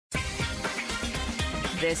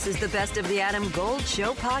This is the Best of the Adam Gold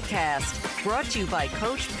Show podcast, brought to you by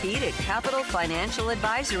Coach Pete at Capital Financial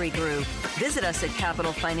Advisory Group. Visit us at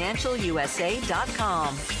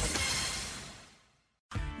capitalfinancialusa.com.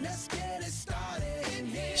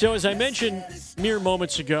 So as I mentioned mere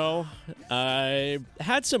moments ago, I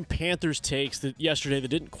had some Panthers takes yesterday that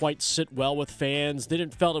didn't quite sit well with fans. They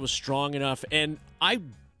didn't felt it was strong enough, and I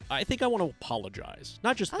think I want to apologize.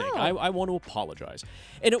 Not just think, I want to apologize.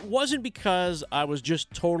 And it wasn't because I was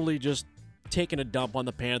totally taking a dump on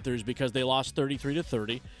the Panthers because they lost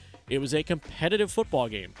 33-30. It was a competitive football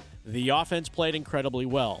game. The offense played incredibly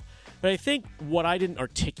well. But I think what I didn't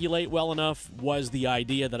articulate well enough was the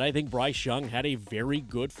idea that I think Bryce Young had a very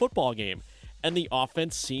good football game, and the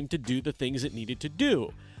offense seemed to do the things it needed to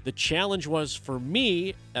do. The challenge was for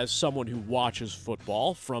me, as someone who watches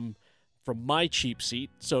football from my cheap seat,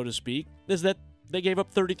 so to speak, is that they gave up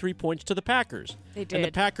 33 points to the Packers. They did. And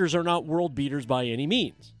the Packers are not world beaters by any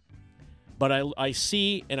means. But I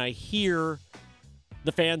see and I hear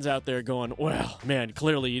the fans out there going, well, man,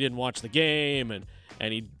 clearly you didn't watch the game, and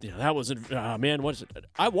he, that wasn't, man, what's it?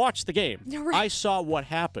 I watched the game. Right. I saw what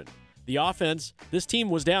happened. The offense, this team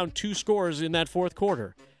was down 2 scores in that fourth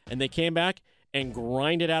quarter, and they came back and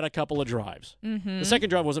grinded out a couple of drives. Mm-hmm. The second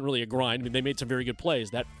drive wasn't really a grind. I mean, they made some very good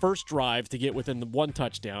plays. That first drive to get within the 1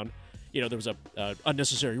 touchdown, there was a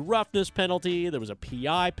unnecessary roughness penalty. There was a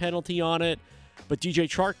PI penalty on it. But DJ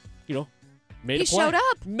Chark, made a play. He showed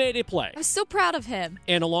up. Made a play. I was so proud of him.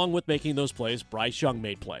 And along with making those plays, Bryce Young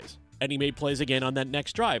made plays. And he made plays again on that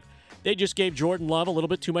next drive. They just gave Jordan Love a little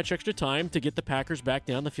bit too much extra time to get the Packers back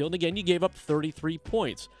down the field. And again, you gave up 33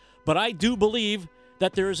 points. But I do believe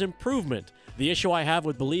that there is improvement. The issue I have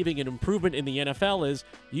with believing in improvement in the NFL is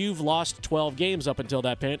you've lost 12 games up until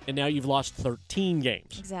that point, and now you've lost 13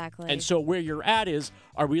 games. Exactly. And so where you're at is,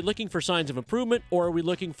 are we looking for signs of improvement, or are we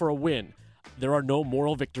looking for a win? There are no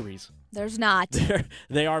moral victories. There's not.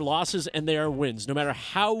 They are losses and they are wins. No matter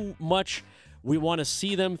how much we want to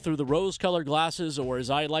see them through the rose-colored glasses, or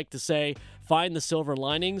as I like to say, find the silver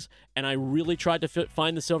linings. And I really tried to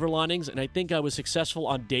find the silver linings, and I think I was successful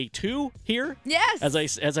on day 2 here. Yes.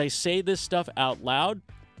 As I say this stuff out loud,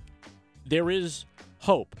 there is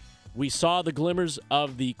hope. We saw the glimmers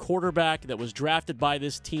of the quarterback that was drafted by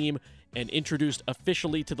this team and introduced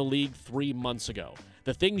officially to the league 3 months ago.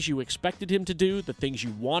 The things you expected him to do, the things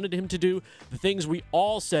you wanted him to do, the things we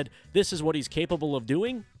all said, this is what he's capable of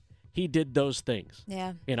doing, he did those things.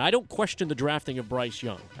 Yeah. And I don't question the drafting of Bryce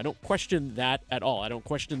Young. I don't question that at all. I don't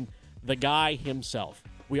question the guy himself.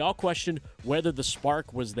 We all question whether the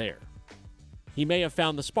spark was there. He may have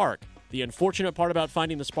found the spark. The unfortunate part about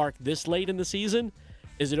finding the spark this late in the season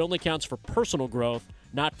is it only counts for personal growth,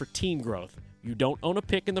 not for team growth. You don't own a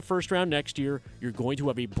pick in the first round next year. You're going to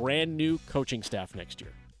have a brand new coaching staff next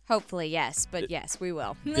year. Hopefully, yes. But yes, we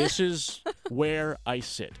will. This is where I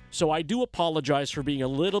sit. So I do apologize for being a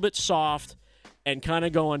little bit soft and kind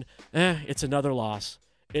of going, it's another loss.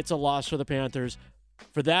 It's a loss for the Panthers.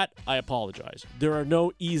 For that, I apologize. There are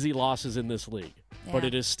no easy losses in this league, but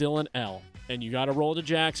it is still an L. And you got to roll to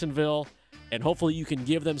Jacksonville, and hopefully you can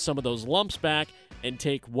give them some of those lumps back and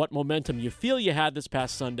take what momentum you feel you had this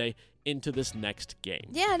past Sunday into this next game.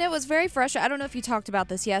 Yeah, and it was very frustrating. I don't know if you talked about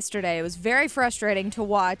this yesterday. It was very frustrating to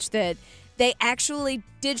watch that they actually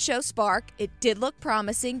did show spark. It did look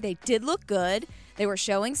promising. They did look good. They were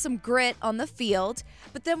showing some grit on the field,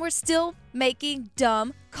 but then we're still making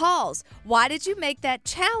dumb calls. Why did you make that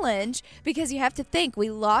challenge? Because you have to think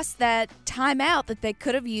we lost that timeout that they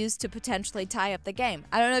could have used to potentially tie up the game.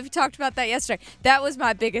 I don't know if you talked about that yesterday. That was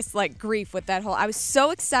my biggest grief with that whole. I was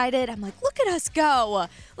so excited. I'm like, look at us go.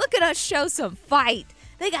 Look at us show some fight.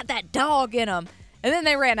 They got that dog in them. And then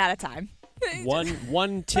they ran out of time.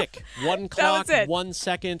 One tick, one clock, 1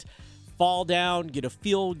 second. Fall down, get a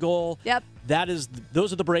field goal. Yep.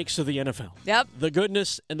 Those are the breaks of the NFL. Yep. The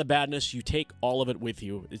goodness and the badness, you take all of it with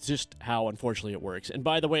you. It's just how, unfortunately, it works. And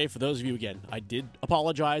by the way, for those of you, again, I did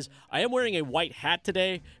apologize. I am wearing a white hat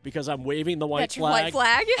today because I'm waving the white flag. White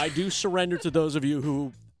flag. I do surrender to those of you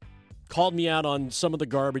who called me out on some of the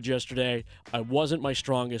garbage yesterday. I wasn't my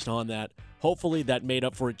strongest on that. Hopefully that made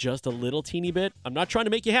up for it just a little teeny bit. I'm not trying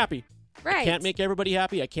to make you happy. Right. I can't make everybody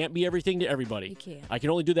happy. I can't be everything to everybody. You can't. I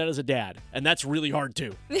can only do that as a dad, and that's really hard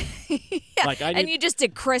too. Yeah, Yeah, Like and you just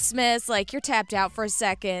did Christmas. Like, you're tapped out for a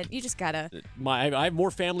second. You just got to. I have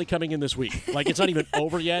more family coming in this week. Like, it's not even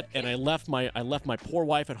over yet, and I left my poor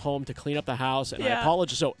wife at home to clean up the house, and I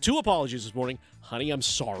apologize. So, 2 apologies this morning. Honey, I'm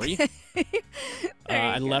sorry.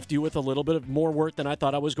 I left you with a little bit of more work than I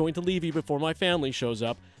thought I was going to leave you before my family shows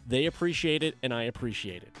up. They appreciate it, and I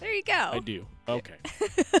appreciate it. There you go. I do. Okay.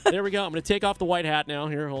 There we go. I'm going to take off the white hat now.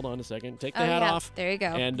 Here, hold on a second. Take the hat off. There you go.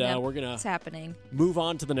 And we're going to move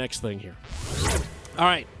on to the next thing here. All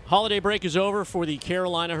right. Holiday break is over for the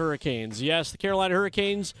Carolina Hurricanes. Yes, the Carolina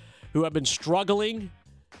Hurricanes, who have been struggling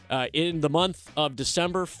in the month of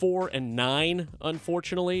December, 4-9,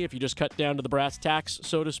 unfortunately, if you just cut down to the brass tacks,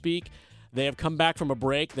 so to speak. They have come back from a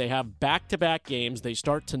break. They have back-to-back games. They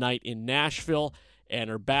start tonight in Nashville and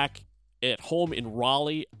are back at home in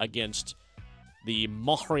Raleigh against the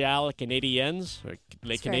Montreal Canadiens, or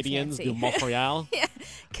Les Canadiens du Montreal. Yeah,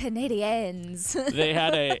 Canadiens. They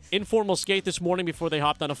had an informal skate this morning before they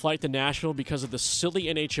hopped on a flight to Nashville because of the silly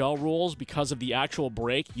NHL rules. Because of the actual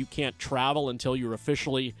break, you can't travel until you're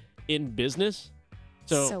officially in business.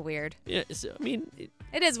 So weird. Yeah, I mean,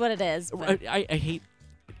 it is what it is. But. I hate.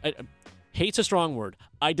 Hate's a strong word.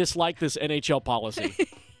 I dislike this NHL policy.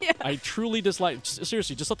 Yeah. I truly dislike.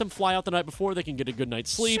 Seriously, just let them fly out the night before. They can get a good night's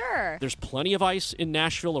sleep. Sure. There's plenty of ice in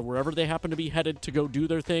Nashville or wherever they happen to be headed to go do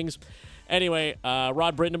their things. Anyway,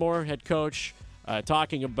 Rod Brind'Amour, head coach,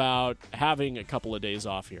 talking about having a couple of days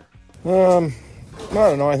off here. I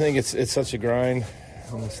don't know. I think it's such a grind.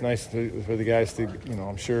 And it's nice for the guys to,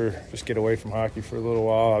 I'm sure, just get away from hockey for a little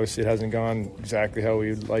while. Obviously, it hasn't gone exactly how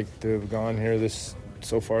we'd like to have gone here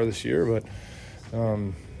so far this year, but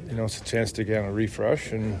it's a chance to get a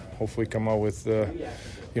refresh and hopefully come out with,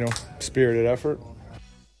 spirited effort.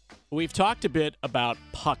 We've talked a bit about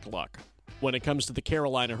puck luck when it comes to the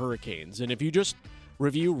Carolina Hurricanes, and if you just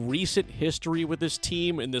review recent history with this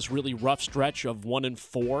team in this really rough stretch of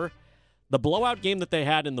 1-4, the blowout game that they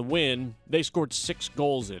had in the win, they scored 6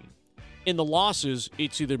 goals in. In the losses,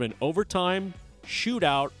 it's either been overtime,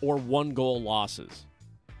 shootout, or 1-goal losses.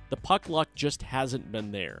 The puck luck just hasn't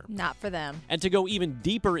been there. Not for them. And to go even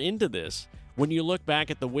deeper into this, when you look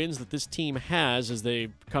back at the wins that this team has as they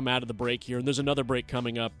come out of the break here, and there's another break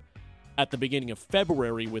coming up at the beginning of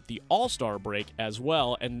February with the All-Star break as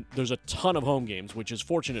well, and there's a ton of home games, which is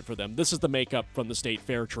fortunate for them. This is the makeup from the State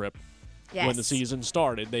Fair trip when the season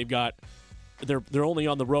started. They're only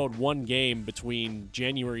on the road 1 game between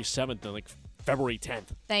January 7th and February 10th.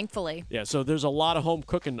 Thankfully. Yeah, so there's a lot of home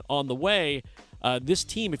cooking on the way. This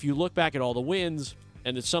team, if you look back at all the wins,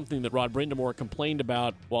 and it's something that Rod Brind'Amour complained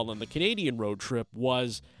about while on the Canadian road trip,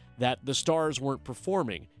 was that the stars weren't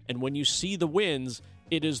performing. And when you see the wins,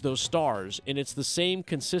 it is those stars, and it's the same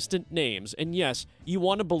consistent names. And yes, you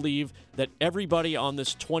want to believe that everybody on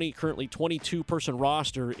this currently 22-person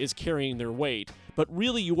roster is carrying their weight. But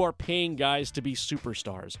really, you are paying guys to be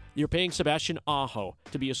superstars. You're paying Sebastian Aho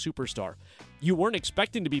to be a superstar. You weren't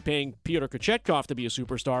expecting to be paying Pyotr Kochetkov to be a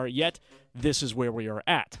superstar, yet this is where we are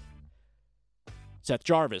at. Seth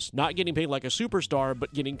Jarvis, not getting paid like a superstar,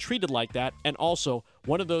 but getting treated like that, and also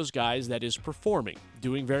one of those guys that is performing,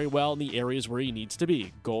 doing very well in the areas where he needs to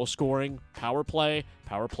be. Goal scoring, power play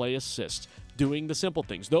assists, doing the simple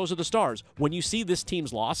things. Those are the stars. When you see this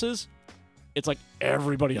team's losses, it's like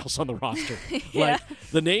everybody else on the roster. Yeah. Like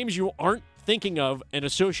the names you aren't thinking of and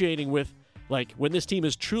associating with, like when this team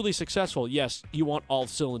is truly successful, yes, you want all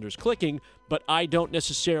cylinders clicking, but I don't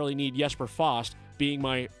necessarily need Jesper Fast being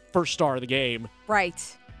my first star of the game.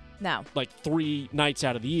 Right. No. 3 nights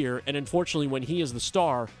out of the year. And unfortunately, when he is the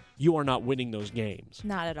star, you are not winning those games.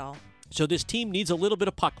 Not at all. So this team needs a little bit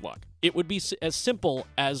of puck luck. It would be as simple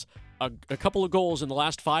as a couple of goals in the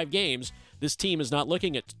last 5 games. This team is not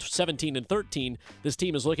looking at 17-13. This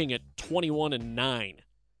team is looking at 21-9.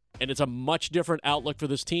 And it's a much different outlook for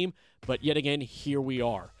this team. But yet again, here we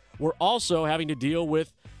are. We're also having to deal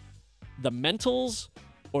with the mentals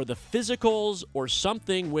or the physicals or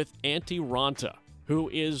something with Antti Raanta, who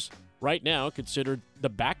is right now considered the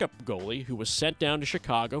backup goalie, who was sent down to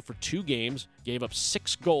Chicago for 2 games, gave up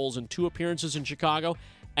 6 goals in 2 appearances in Chicago,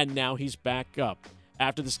 and now he's back up.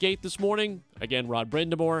 After the skate this morning, again, Rod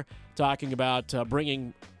Brind'Amour talking about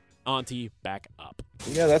bringing Antti back up.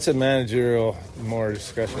 Yeah, that's a managerial more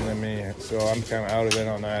discussion than me, so I'm kind of out of it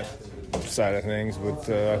on that side of things. But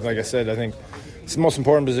like I said, I think it's the most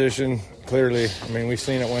important position, clearly. I mean, we've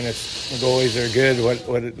seen it when the goalies are good,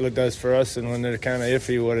 what it does for us, and when they're kind of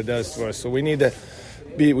iffy, what it does to us. So we need to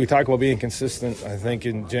we talk about being consistent, I think,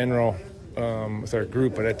 in general with our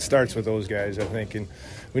group, but it starts with those guys, I think, and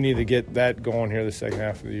we need to get that going here the second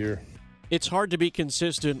half of the year. It's hard to be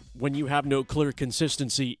consistent when you have no clear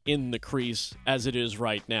consistency in the crease as it is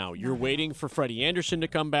right now. You're waiting for Freddie Anderson to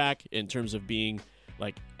come back in terms of being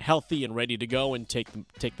healthy and ready to go and take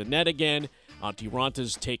the net again. Antti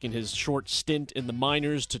Ranta's taken his short stint in the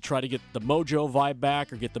minors to try to get the mojo vibe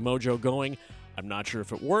back or get the mojo going. I'm not sure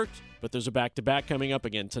if it worked, but there's a back-to-back coming up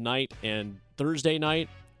again tonight and Thursday night.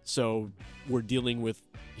 So we're dealing with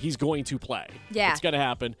he's going to play. Yeah. It's going to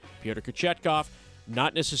happen. Pyotr Kochetkov,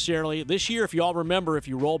 not necessarily. This year, if you all remember, if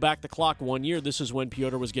you roll back the clock 1 year, this is when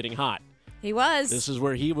Pyotr was getting hot. He was. This is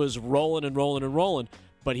where he was rolling and rolling and rolling,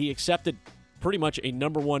 but he accepted pretty much a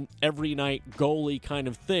number one every night goalie kind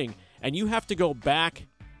of thing. And you have to go back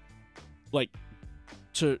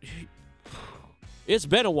to it's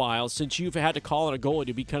been a while since you've had to call on a goalie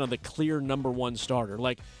to be kind of the clear number one starter.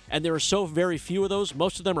 And there are so very few of those.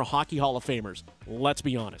 Most of them are Hockey Hall of Famers. Let's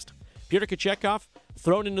be honest. Pyotr Kochetkov,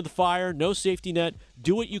 thrown into the fire, no safety net.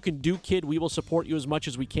 Do what you can do, kid. We will support you as much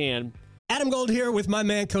as we can. Adam Gold here with my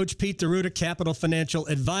man, Coach Pete DeRuta, Capital Financial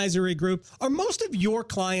Advisory Group. Are most of your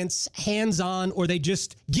clients hands-on, or they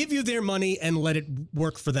just give you their money and let it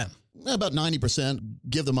work for them? About 90%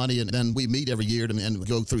 give the money, and then we meet every year and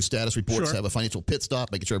go through status reports, Sure. have a financial pit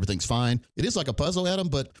stop, making sure everything's fine. It is like a puzzle, Adam,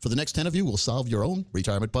 but for the next 10 of you, we'll solve your own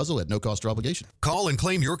retirement puzzle at no cost or obligation. Call and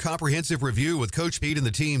claim your comprehensive review with Coach Pete and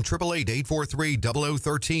the team,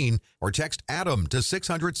 888-843-0013, or text ADAM to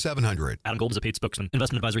 600-700. Adam Gold is a paid spokesman.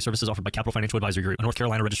 Investment advisory services offered by Capital Financial Advisory Group, a North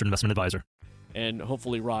Carolina registered investment advisor. And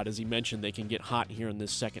hopefully, Rod, as he mentioned, they can get hot here in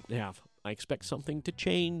this second half. I expect something to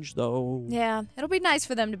change, though. Yeah, it'll be nice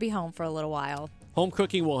for them to be home for a little while. Home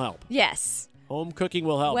cooking will help. Yes. Home cooking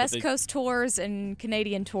will help. West Coast tours and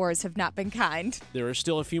Canadian tours have not been kind. There are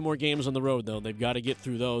still a few more games on the road, though. They've got to get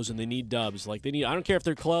through those, and they need dubs. I don't care if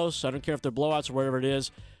they're close. I don't care if they're blowouts or whatever it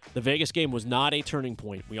is. The Vegas game was not a turning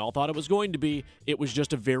point. We all thought it was going to be. It was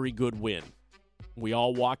just a very good win. We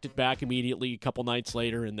all walked it back immediately a couple nights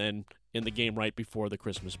later, and then in the game right before the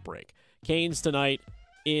Christmas break. Canes tonight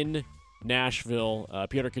in Nashville.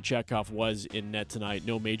 Pyotr Kochetkov was in net tonight.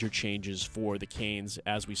 No major changes for the Canes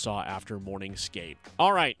as we saw after morning skate.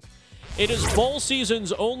 All right. It is bowl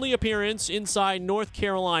season's only appearance inside North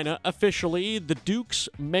Carolina officially. The Duke's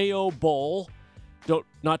Mayo Bowl.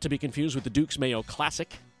 Not to be confused with the Duke's Mayo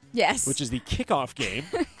Classic. Yes. Which is the kickoff game.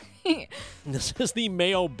 This is the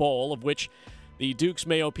Mayo Bowl, of which the Duke's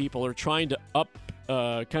Mayo people are trying to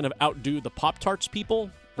kind of outdo the Pop-Tarts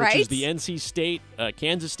people. Which is the NC State,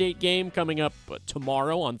 Kansas State game coming up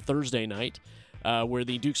tomorrow on Thursday night, where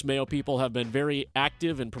the Duke's Mayo people have been very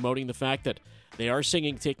active in promoting the fact that they are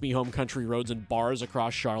singing Take Me Home Country Roads in bars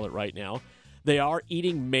across Charlotte right now. They are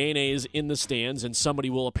eating mayonnaise in the stands, and somebody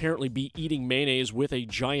will apparently be eating mayonnaise with a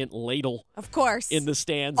giant ladle of course, in the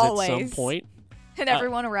stands always. At some point. And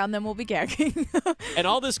everyone around them will be gagging. And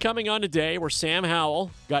all this coming on a day where Sam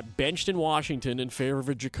Howell got benched in Washington in favor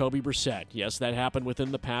of Jacoby Brissett. Yes, that happened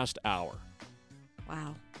within the past hour.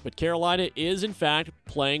 Wow. But Carolina is, in fact,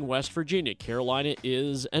 playing West Virginia. Carolina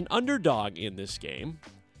is an underdog in this game.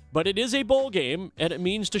 But it is a bowl game, and it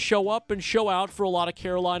means to show up and show out for a lot of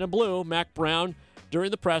Carolina Blue. Mac Brown,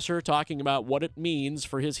 during the presser, talking about what it means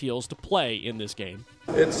for his Heels to play in this game.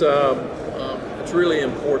 It's really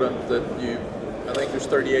important that I think there's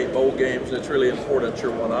 38 bowl games. It's really important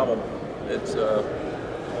you're one of them. It's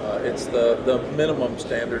the minimum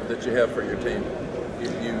standard that you have for your team.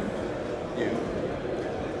 You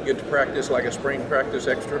get to practice like a spring practice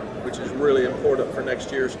extra, which is really important for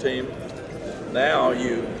next year's team. Now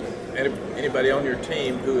anybody on your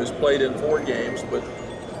team who has played in 4 games but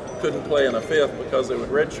couldn't play in a 5th because they would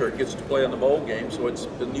redshirt gets to play in the bowl game, so it's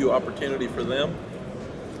a new opportunity for them.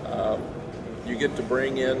 You get to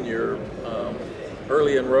bring in your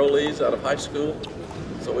early enrollees out of high school.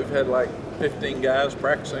 So we've had like 15 guys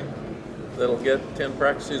practicing that'll get 10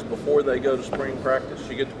 practices before they go to spring practice.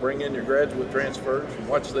 You get to bring in your graduate transfers and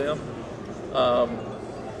watch them.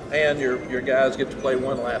 And your guys get to play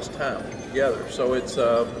one last time together. So it's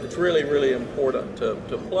really, really important to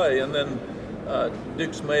play. And then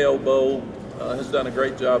Duke's Mayo Bowl has done a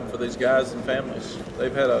great job for these guys and families.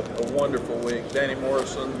 They've had a wonderful week. Danny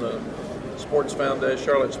Morrison, the Sports Foundation,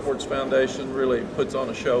 Charlotte Sports Foundation, really puts on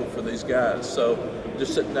a show for these guys. So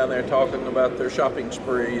just sitting down there talking about their shopping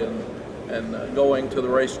spree and going to the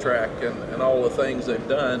racetrack and all the things they've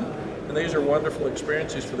done. And these are wonderful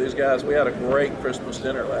experiences for these guys. We had a great Christmas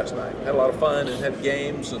dinner last night. Had a lot of fun and had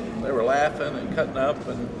games, and they were laughing and cutting up.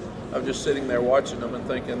 And I was just sitting there watching them and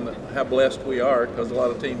thinking how blessed we are, because a lot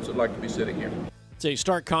of teams would like to be sitting here. It's a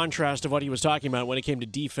stark contrast of what he was talking about when it came to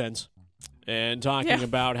defense. And talking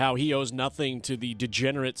about how he owes nothing to the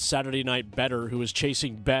degenerate Saturday night bettor who was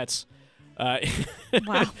chasing bets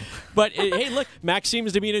Wow. But, hey, look, Max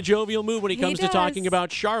seems to be in a jovial mood when he comes to does. talking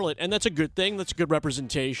about Charlotte, and that's a good thing. That's a good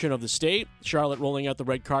representation of the state. Charlotte rolling out the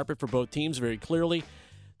red carpet for both teams very clearly.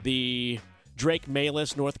 The Drake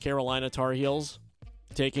Mayless North Carolina Tar Heels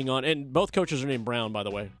taking on, and both coaches are named Brown, by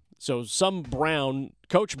the way. So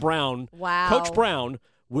Coach Brown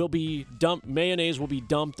will be dumped. Mayonnaise will be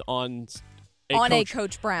dumped on a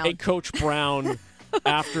Coach Brown. A Coach Brown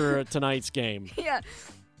after tonight's game. Yeah.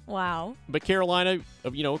 Wow. But Carolina,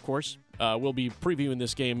 of course, we'll be previewing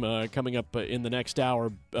this game coming up in the next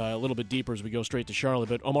hour a little bit deeper as we go straight to Charlotte.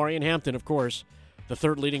 But Omarion Hampton, of course, the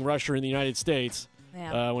third leading rusher in the United States,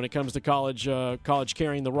 when it comes to college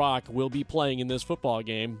carrying the rock, will be playing in this football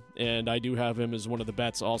game. And I do have him as one of the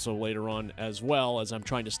bets also later on, as well as I'm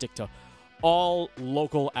trying to stick to all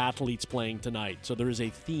local athletes playing tonight. So there is a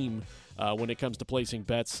theme when it comes to placing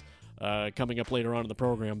bets coming up later on in the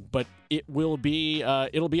program. But it'll be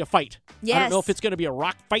a fight. Yes. I don't know if it's going to be a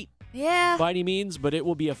rock fight by any means, but it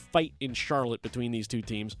will be a fight in Charlotte between these two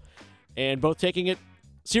teams. And both taking it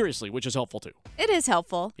seriously, which is helpful too. It is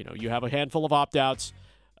helpful. You have a handful of opt-outs,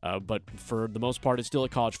 but for the most part, it's still a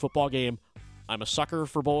college football game. I'm a sucker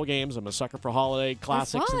for bowl games. I'm a sucker for holiday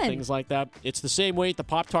classics and things like that. It's the same way at the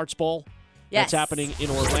Pop-Tarts Bowl. Yes. That's happening in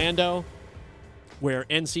Orlando, where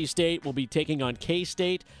NC State will be taking on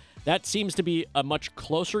K-State. That seems to be a much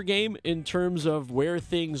closer game in terms of where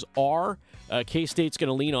things are. K-State's going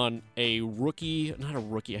to lean on I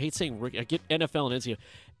hate saying rookie. I get NFL and NCAA.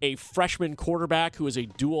 A freshman quarterback who is a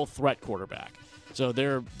dual threat quarterback. So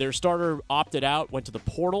their starter opted out, went to the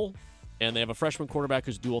portal, and they have a freshman quarterback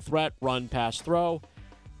who's dual threat, run, pass, throw.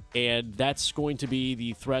 And that's going to be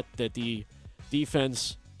the threat that the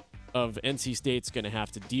defense of NC State's going to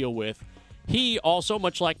have to deal with. He also,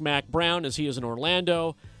 much like Mac Brown, as he is in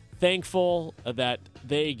Orlando, thankful that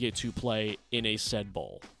they get to play in a said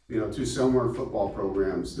bowl. Two similar football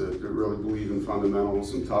programs that really believe in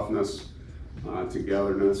fundamentals and toughness,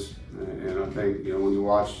 togetherness. And I think, when you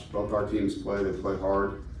watch both our teams play, they play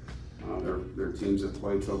hard. They're teams that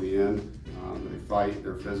play till the end. They fight,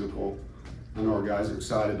 they're physical. I know our guys are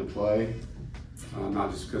excited to play,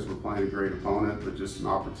 not just because we're playing a great opponent, but just an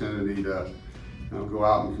opportunity to go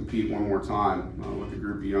out and compete one more time with a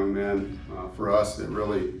group of young men for us that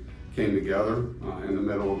really came together in the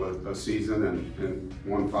middle of a season and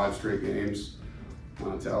won 5 straight games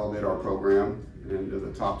to elevate our program into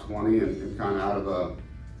the top 20 and kind of out of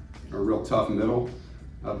a real tough middle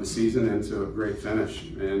of the season into a great finish.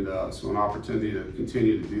 And so an opportunity to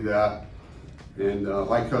continue to do that. And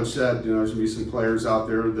like Coach said, there's going to be some players out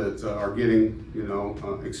there that are getting,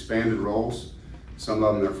 expanded roles. Some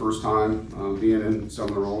of them their first time being in some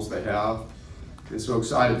of the roles they have. And so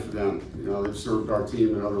excited for them. They've served our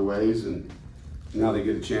team in other ways, and now they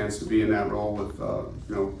get a chance to be in that role with,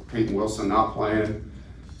 Peyton Wilson not playing.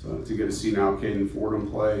 So to get to see now Caden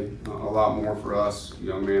Fordham play a lot more for us,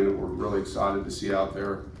 young man that we're really excited to see out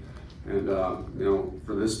there. And,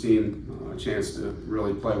 for this team, a chance to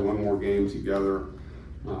really play one more game together.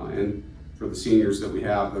 And for the seniors that we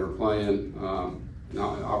have that are playing,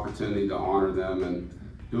 an opportunity to honor them and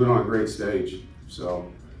do it on a great stage.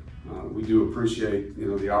 So we do appreciate,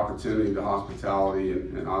 the opportunity, the hospitality,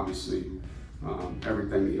 and obviously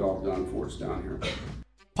everything that you all have done for us down here.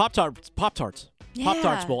 Pop-Tarts. Yeah.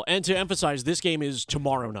 Pop-Tarts Bowl. And to emphasize, this game is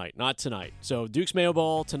tomorrow night, not tonight. So Duke's Mayo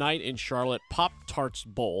Bowl tonight in Charlotte. Pop-Tarts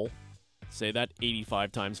Bowl. Say that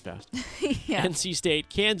 85 times fast. Yeah. NC State,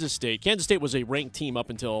 Kansas State. Kansas State was a ranked team up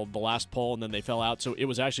until the last poll, and then they fell out. So it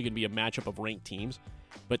was actually going to be a matchup of ranked teams.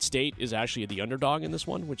 But State is actually the underdog in this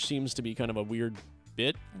one, which seems to be kind of a weird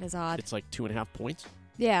bit. It is odd. It's like 2.5 points.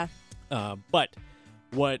 Yeah. But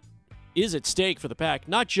what is at stake for the Pack,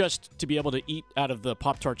 not just to be able to eat out of the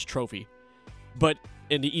Pop-Tarts trophy,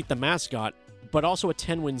 and to eat the mascot, but also a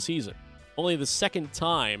 10-win season. Only the second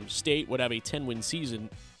time State would have a 10-win season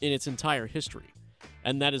in its entire history.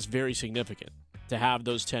 And that is very significant to have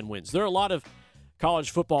those 10 wins. There are a lot of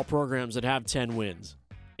college football programs that have 10 wins.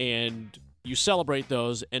 And you celebrate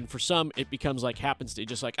those, and for some, it becomes like happenstance,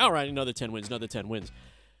 just like, all right, another 10 wins, another 10 wins.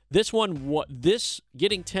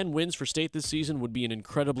 Getting 10 wins for State this season would be an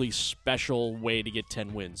incredibly special way to get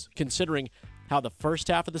 10 wins, considering how the first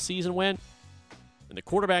half of the season went, and the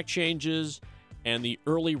quarterback changes, and the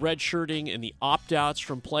early redshirting, and the opt-outs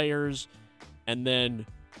from players, and then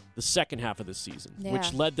the second half of the season,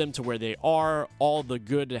 which led them to where they are, all the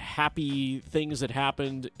good, happy things that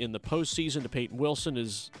happened in the postseason to Peyton Wilson,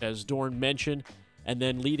 as Dorn mentioned, and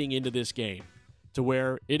then leading into this game to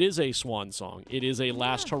where it is a swan song. It is a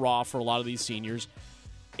last hurrah for a lot of these seniors,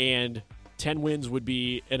 and 10 wins would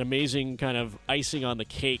be an amazing kind of icing on the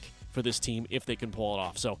cake for this team if they can pull it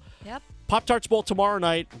off. So, Pop-Tarts Bowl tomorrow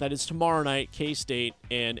night. That is tomorrow night, K-State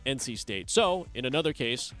and NC State. So, in another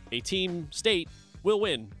case, a team state will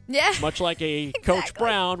win. Yeah. Much like a Coach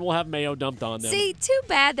Brown will have mayo dumped on them. See, too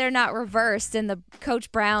bad they're not reversed and the Coach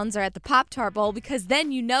Browns are at the Pop-Tart Bowl, because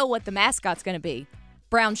then you know what the mascot's going to be.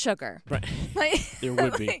 Brown sugar. Right. Like, There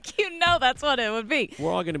would be. like, you know that's what it would be.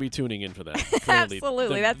 We're all going to be tuning in for that. Clearly.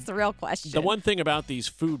 Absolutely. That's the real question. The one thing about these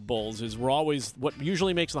food bowls is we're always, what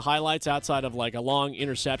usually makes the highlights outside of like a long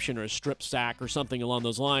interception or a strip sack or something along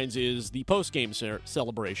those lines is the post-game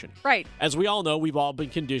celebration. Right. As we all know, we've all been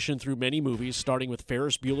conditioned through many movies, starting with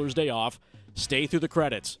Ferris Bueller's Day Off, stay through the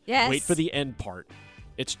credits. Yes. Wait for the end part.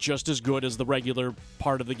 It's just as good as the regular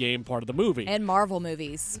part of the game, part of the movie. And Marvel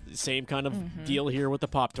movies. Same kind of deal here with the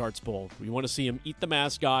Pop-Tarts Bowl. We want to see him eat the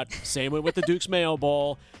mascot. Same way with the Duke's Mayo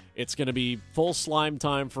Bowl. It's going to be full slime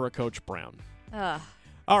time for a Coach Brown. Ugh.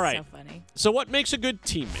 All right. So funny. So what makes a good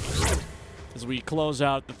teammate? As we close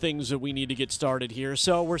out the things that we need to get started here.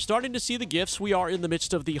 So we're starting to see the gifts. We are in the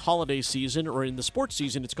midst of the holiday season, or in the sports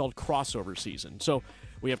season, it's called crossover season. So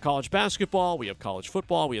we have college basketball, we have college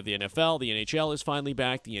football, we have the NFL, the NHL is finally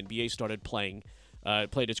back, the NBA started played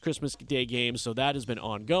its Christmas Day game, so that has been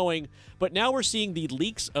ongoing. But now we're seeing the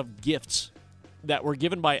leaks of gifts that were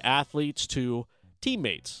given by athletes to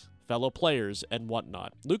teammates, fellow players, and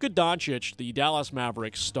whatnot. Luka Doncic, the Dallas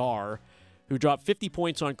Mavericks star, who dropped 50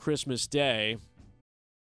 points on Christmas Day.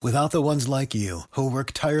 Without the ones like you, who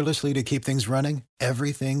work tirelessly to keep things running,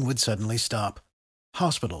 everything would suddenly stop.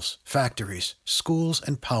 Hospitals, factories, schools,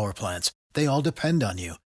 and power plants, they all depend on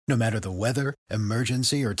you. No matter the weather,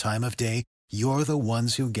 emergency, or time of day, you're the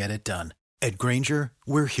ones who get it done. At Grainger,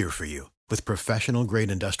 we're here for you with professional-grade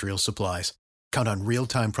industrial supplies. Count on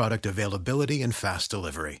real-time product availability and fast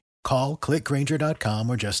delivery. Call, clickgrainger.com,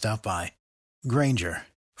 or just stop by. Grainger,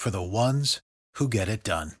 for the ones who get it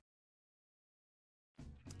done.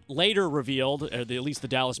 Later revealed, or at least the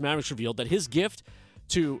Dallas Mavericks revealed, that his gift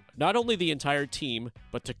to not only the entire team,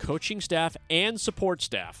 but to coaching staff and support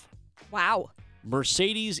staff. Wow.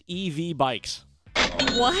 Mercedes EV bikes.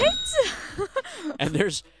 What? And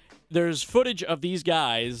there's footage of these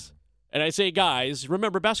guys, and I say guys,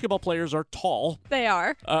 remember basketball players are tall. They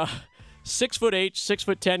are. 6'8",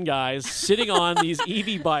 6'10" guys sitting on these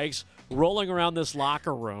EV bikes, rolling around this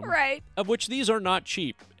locker room. Right. Of which these are not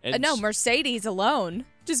cheap. And No, Mercedes alone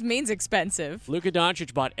just means expensive. Luka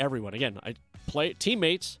Doncic bought everyone. Again,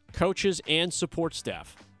 teammates, coaches, and support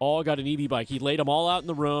staff all got an EV bike. He laid them all out in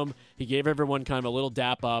the room. He gave everyone kind of a little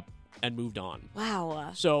dap up and moved on.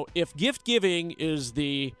 Wow. So if gift giving is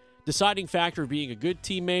the deciding factor of being a good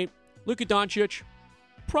teammate, Luka Doncic,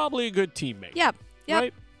 probably a good teammate. Yep.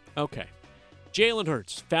 Right? Okay. Jalen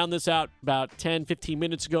Hurts found this out about 10, 15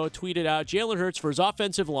 minutes ago, tweeted out Jalen Hurts for his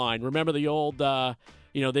offensive line. Remember the old,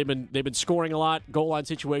 they've been scoring a lot, goal line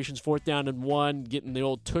situations, 4th down and 1, getting the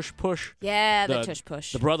old tush push. Yeah, the tush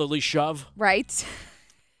push. The brotherly shove. Right.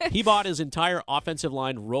 He bought his entire offensive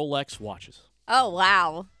line Rolex watches. Oh,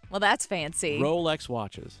 wow. Well, that's fancy. Rolex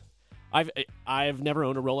watches. I've never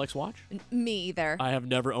owned a Rolex watch. Me either. I have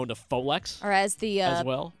never owned a Folex. Or as the as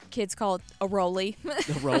well. Kids call it, a Rolly.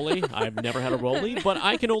 A Rolly. I've never had a Rolly, but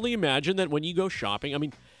I can only imagine that when you go shopping, I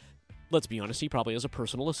mean, let's be honest, he probably has a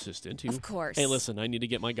personal assistant who, of course. Hey, listen, I need to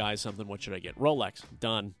get my guys something. What should I get? Rolex.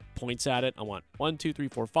 Done. Points at it. I want 1, 2, 3,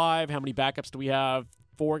 4, 5. How many backups do we have?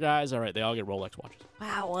 4 guys. All right, they all get Rolex watches.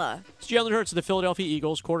 Wow. It's Jalen Hurts of the Philadelphia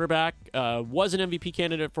Eagles, quarterback. Was an MVP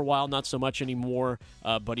candidate for a while, not so much anymore,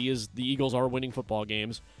 but the Eagles are winning football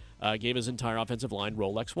games. Gave his entire offensive line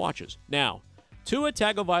Rolex watches. Now, Tua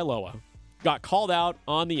Tagovailoa got called out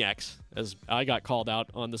on the X, as I got called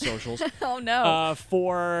out on the socials. Oh, no.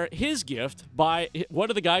 For his gift by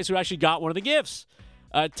one of the guys who actually got one of the gifts.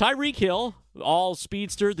 Tyreek Hill, all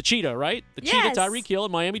speedster, the cheetah, right? The cheetah Tyreek Hill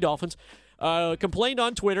and Miami Dolphins. Complained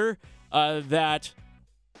on Twitter that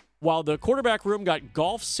while the quarterback room got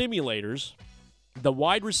golf simulators, the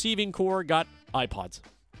wide receiving core got iPods.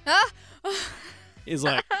 Is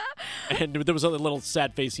like, and there was a little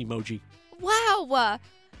sad face emoji. Wow.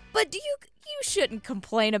 But you shouldn't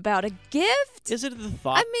complain about a gift. Is it the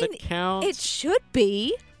thought that counts? It should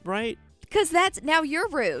be. Right. Because now you're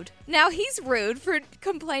rude. Now he's rude for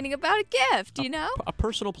complaining about a gift, you know? A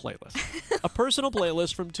personal playlist. A personal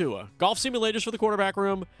playlist from Tua. Golf simulators for the quarterback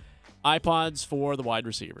room, iPods for the wide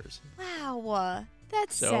receivers. Wow.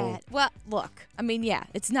 That's sad. Well, look, I mean, yeah,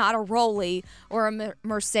 it's not a Rolly or a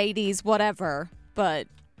Mercedes, whatever, but...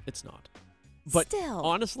 It's not. But still.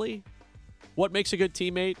 Honestly, what makes a good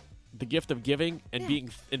teammate? The gift of giving and being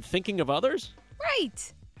and thinking of others?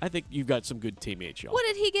 Right. I think you've got some good teammates, y'all. What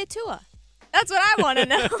did he get Tua? That's what I want to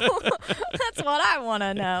know. That's what I want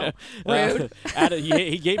to know. Rude.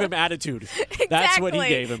 He gave him attitude. Exactly. That's what he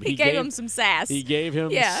gave him. He gave him some sass. He gave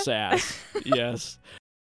him sass. Yes.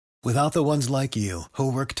 Without the ones like you,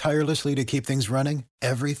 who work tirelessly to keep things running,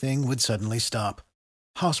 everything would suddenly stop.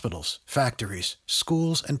 Hospitals, factories,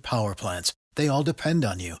 schools, and power plants, they all depend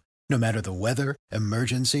on you. No matter the weather,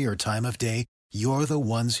 emergency, or time of day, you're the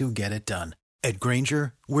ones who get it done. At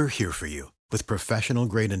Grainger, we're here for you with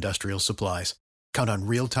professional-grade industrial supplies. Count on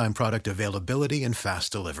real-time product availability and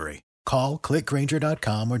fast delivery. Call,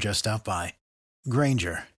 clickgrainger.com, or just stop by.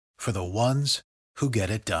 Grainger, for the ones who get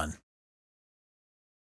it done.